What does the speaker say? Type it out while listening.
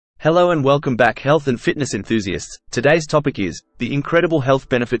Hello and welcome back, health and fitness enthusiasts. Today's topic is the incredible health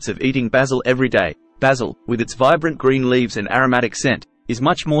benefits of eating basil every day. Basil, with its vibrant green leaves and aromatic scent, is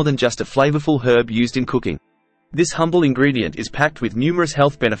much more than just a flavorful herb used in cooking. This humble ingredient is packed with numerous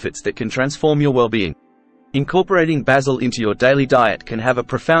health benefits that can transform your well-being. Incorporating basil into your daily diet can have a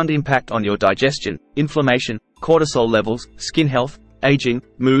profound impact on your digestion, inflammation, cortisol levels, skin health, aging,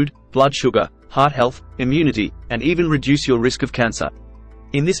 mood, blood sugar, heart health, immunity, and even reduce your risk of cancer.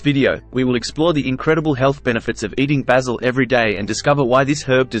 In this video, we will explore the incredible health benefits of eating basil every day and discover why this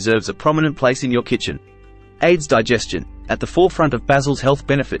herb deserves a prominent place in your kitchen. Aids digestion. At the forefront of basil's health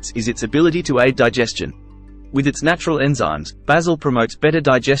benefits is its ability to aid digestion. With its natural enzymes, basil promotes better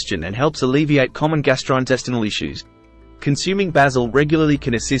digestion and helps alleviate common gastrointestinal issues. Consuming basil regularly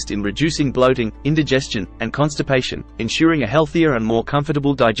can assist in reducing bloating, indigestion, and constipation, ensuring a healthier and more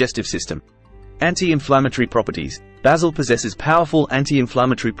comfortable digestive system. Anti-inflammatory properties. Basil possesses powerful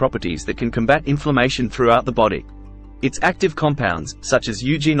anti-inflammatory properties that can combat inflammation throughout the body. Its active compounds, such as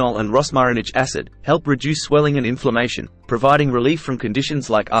eugenol and rosmarinic acid, help reduce swelling and inflammation, providing relief from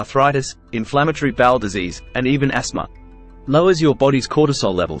conditions like arthritis, inflammatory bowel disease, and even asthma. Lowers your body's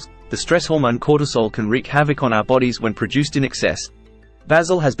cortisol levels. The stress hormone cortisol can wreak havoc on our bodies when produced in excess.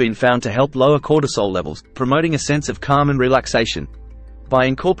 Basil has been found to help lower cortisol levels, promoting a sense of calm and relaxation. By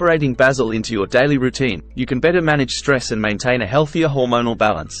incorporating basil into your daily routine, you can better manage stress and maintain a healthier hormonal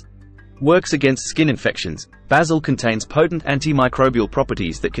balance. Works against skin infections. Basil contains potent antimicrobial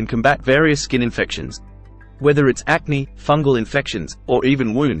properties that can combat various skin infections. Whether it's acne, fungal infections, or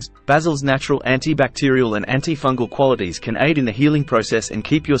even wounds, basil's natural antibacterial and antifungal qualities can aid in the healing process and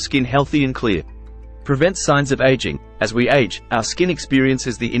keep your skin healthy and clear. Prevents signs of aging. As we age, our skin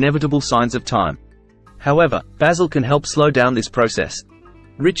experiences the inevitable signs of time. However, basil can help slow down this process.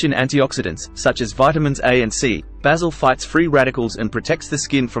 Rich in antioxidants, such as vitamins A and C, basil fights free radicals and protects the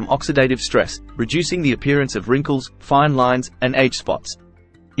skin from oxidative stress, reducing the appearance of wrinkles, fine lines, and age spots.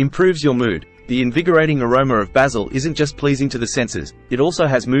 Improves your mood. The invigorating aroma of basil isn't just pleasing to the senses, it also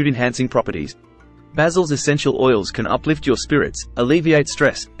has mood-enhancing properties. Basil's essential oils can uplift your spirits, alleviate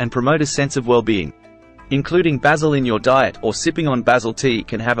stress, and promote a sense of well-being. Including basil in your diet or sipping on basil tea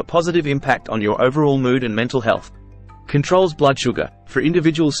can have a positive impact on your overall mood and mental health. Controls blood sugar. For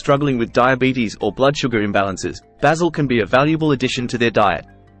individuals struggling with diabetes or blood sugar imbalances, basil can be a valuable addition to their diet.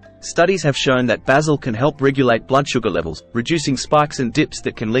 Studies have shown that basil can help regulate blood sugar levels, reducing spikes and dips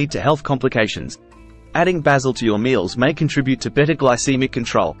that can lead to health complications. Adding basil to your meals may contribute to better glycemic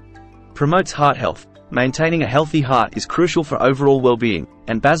control. Promotes heart health. Maintaining a healthy heart is crucial for overall well-being,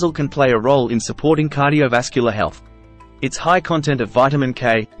 and basil can play a role in supporting cardiovascular health. Its high content of vitamin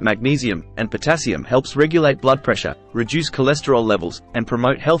K, magnesium, and potassium helps regulate blood pressure, reduce cholesterol levels, and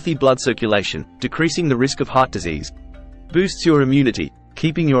promote healthy blood circulation, decreasing the risk of heart disease. Boosts your immunity.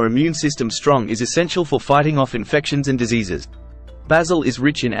 Keeping your immune system strong is essential for fighting off infections and diseases. Basil is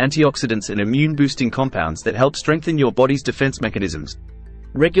rich in antioxidants and immune-boosting compounds that help strengthen your body's defense mechanisms.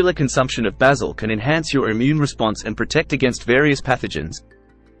 Regular consumption of basil can enhance your immune response and protect against various pathogens.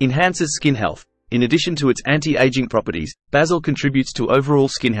 Enhances skin health. In addition to its anti-aging properties, basil contributes to overall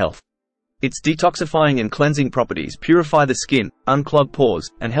skin health. Its detoxifying and cleansing properties purify the skin, unclog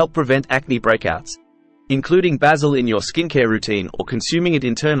pores, and help prevent acne breakouts. Including basil in your skincare routine or consuming it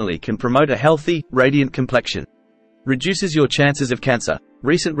internally can promote a healthy, radiant complexion. Reduces your chances of cancer.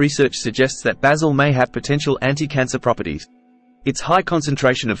 Recent research suggests that basil may have potential anti-cancer properties. Its high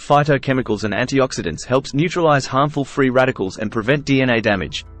concentration of phytochemicals and antioxidants helps neutralize harmful free radicals and prevent DNA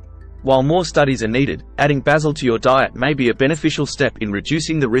damage. While more studies are needed, adding basil to your diet may be a beneficial step in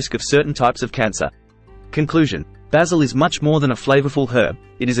reducing the risk of certain types of cancer. Conclusion. Basil is much more than a flavorful herb,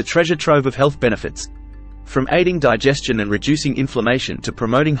 it is a treasure trove of health benefits. From aiding digestion and reducing inflammation to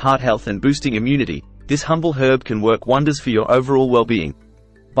promoting heart health and boosting immunity, this humble herb can work wonders for your overall well-being.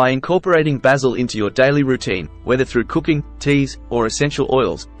 By incorporating basil into your daily routine, whether through cooking, teas, or essential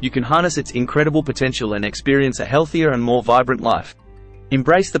oils, you can harness its incredible potential and experience a healthier and more vibrant life.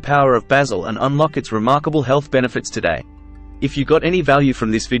 Embrace the power of basil and unlock its remarkable health benefits today. If you got any value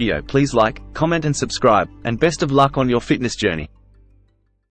from this video, please like, comment and subscribe, and best of luck on your fitness journey.